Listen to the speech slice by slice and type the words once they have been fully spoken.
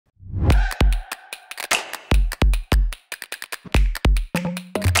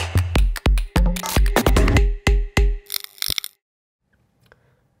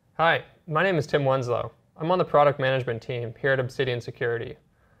Hi, my name is Tim Winslow. I'm on the product management team here at Obsidian Security.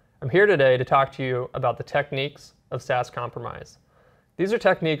 I'm here today to talk to you about the techniques of SaaS compromise. These are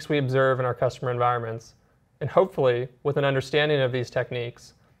techniques we observe in our customer environments, and hopefully, with an understanding of these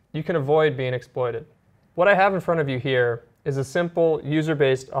techniques, you can avoid being exploited. What I have in front of you here is a simple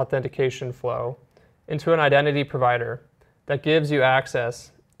user-based authentication flow into an identity provider that gives you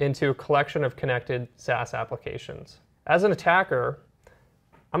access into a collection of connected SaaS applications. As an attacker,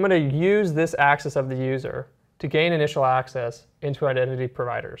 I'm going to use this access of the user to gain initial access into identity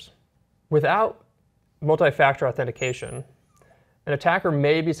providers. Without multi-factor authentication, an attacker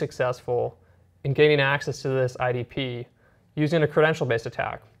may be successful in gaining access to this IDP using a credential-based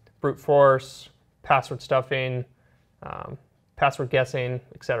attack, brute force, password stuffing, password guessing,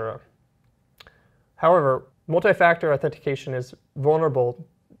 etc. However, multi-factor authentication is vulnerable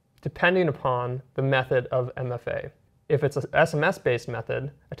depending upon the method of MFA. If it's an SMS-based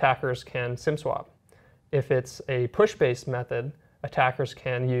method, attackers can SIM swap. If it's a push-based method, attackers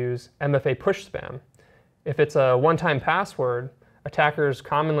can use MFA push spam. If it's a one-time password, attackers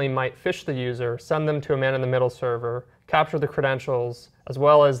commonly might phish the user, send them to a man-in-the-middle server, capture the credentials as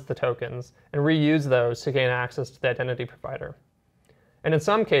well as the tokens, and reuse those to gain access to the identity provider. And in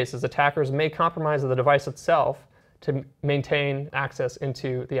some cases, attackers may compromise the device itself to maintain access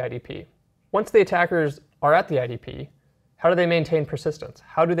into the IDP. Once the attackers are at the IDP, how do they maintain persistence?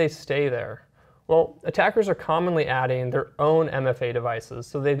 How do they stay there? Well, attackers are commonly adding their own MFA devices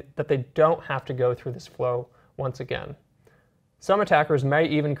so that they don't have to go through this flow once again. Some attackers may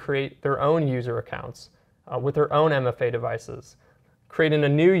even create their own user accounts with their own MFA devices, creating a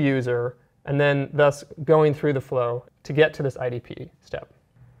new user and then thus going through the flow to get to this IDP step.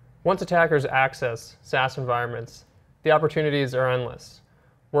 Once attackers access SaaS environments, the opportunities are endless.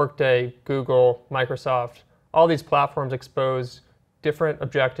 Workday, Google, Microsoft, all these platforms expose different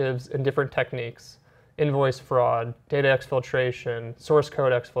objectives and different techniques: invoice fraud, data exfiltration, source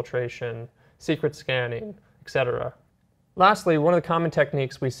code exfiltration, secret scanning, etc. Lastly, one of the common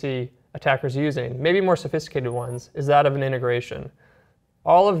techniques we see attackers using, maybe more sophisticated ones, is that of an integration.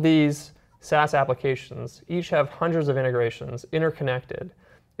 All of these SaaS applications each have hundreds of integrations interconnected.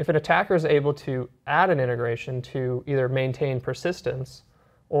 If an attacker is able to add an integration to either maintain persistence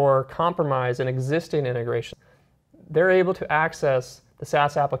or compromise an existing integration, they're able to access the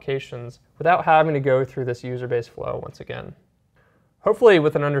SaaS applications without having to go through this user-based flow once again. Hopefully,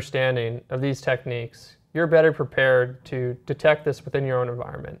 with an understanding of these techniques, you're better prepared to detect this within your own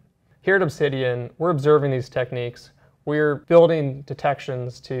environment. Here at Obsidian, we're observing these techniques. We're building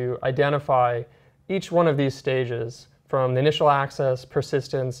detections to identify each one of these stages, from the initial access,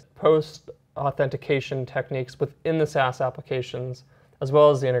 persistence, post-authentication techniques within the SaaS applications, as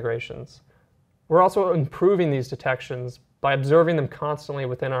well as the integrations. We're also improving these detections by observing them constantly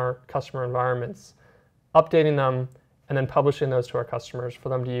within our customer environments, updating them, and then publishing those to our customers for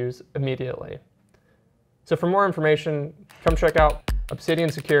them to use immediately. So for more information, come check out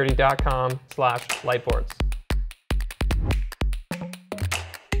obsidiansecurity.com/lightboards.